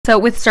So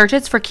with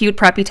searches for cute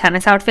preppy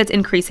tennis outfits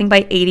increasing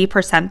by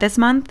 80% this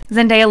month,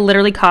 Zendaya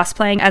literally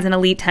cosplaying as an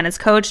elite tennis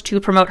coach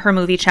to promote her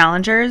movie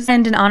Challengers,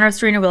 and in honor of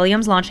Serena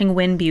Williams launching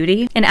WYN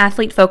Beauty, an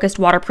athlete-focused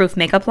waterproof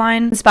makeup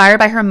line inspired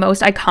by her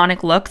most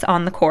iconic looks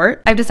on the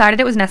court, I've decided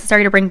it was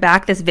necessary to bring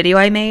back this video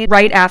I made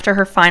right after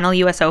her final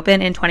US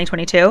Open in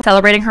 2022,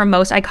 celebrating her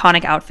most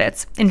iconic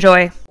outfits.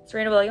 Enjoy!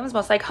 Serena Williams'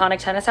 most iconic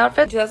tennis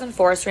outfit. In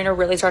 2004, Serena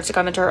really starts to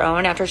come into her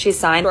own after she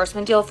signed an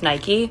endorsement deal with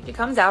Nike. She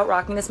comes out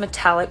rocking this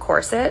metallic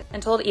corset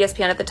and told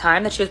ESPN at the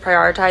time that she was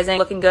prioritizing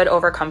looking good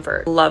over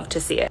comfort. Love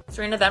to see it.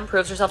 Serena then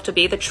proves herself to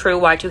be the true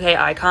Y2K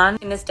icon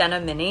in this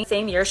denim mini.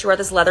 Same year, she wore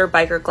this leather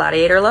biker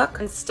gladiator look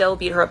and still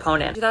beat her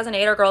opponent. In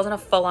 2008, our girl's in a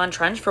full-on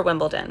trench for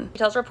Wimbledon. She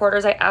tells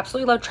reporters, "I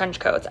absolutely love trench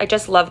coats. I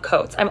just love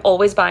coats. I'm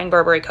always buying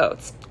Burberry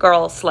coats.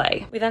 Girl,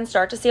 slay." We then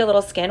start to see a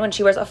little skin when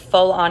she wears a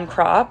full-on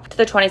crop to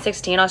the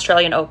 2016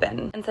 Australian Open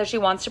and says she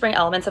wants to bring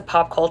elements of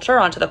pop culture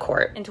onto the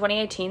court. In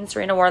 2018,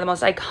 Serena wore the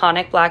most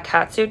iconic black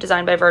catsuit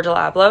designed by Virgil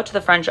Abloh to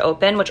the French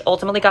Open, which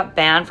ultimately got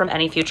banned from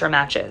any future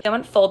matches. Then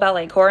went full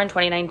ballet core in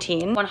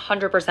 2019,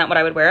 100% what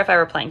I would wear if I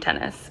were playing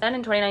tennis. Then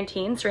in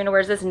 2019, Serena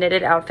wears this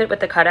knitted outfit with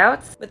the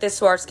cutouts with this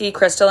Swarovski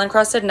crystal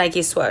encrusted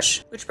Nike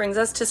swoosh, which brings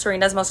us to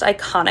Serena's most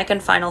iconic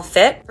and final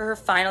fit for her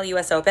final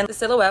US Open. The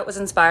silhouette was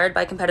inspired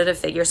by competitive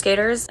figure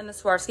skaters, and the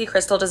Swarovski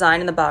crystal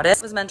design in the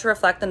bodice was meant to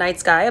reflect the night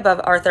sky above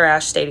Arthur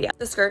Ashe Stadium.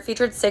 The skirt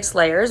featured 6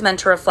 layers meant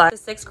to reflect the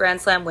 6 Grand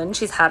Slam wins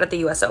she's had at the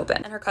US Open,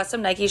 and her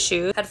custom Nike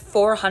shoes had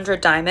 400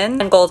 diamonds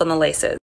and gold on the laces.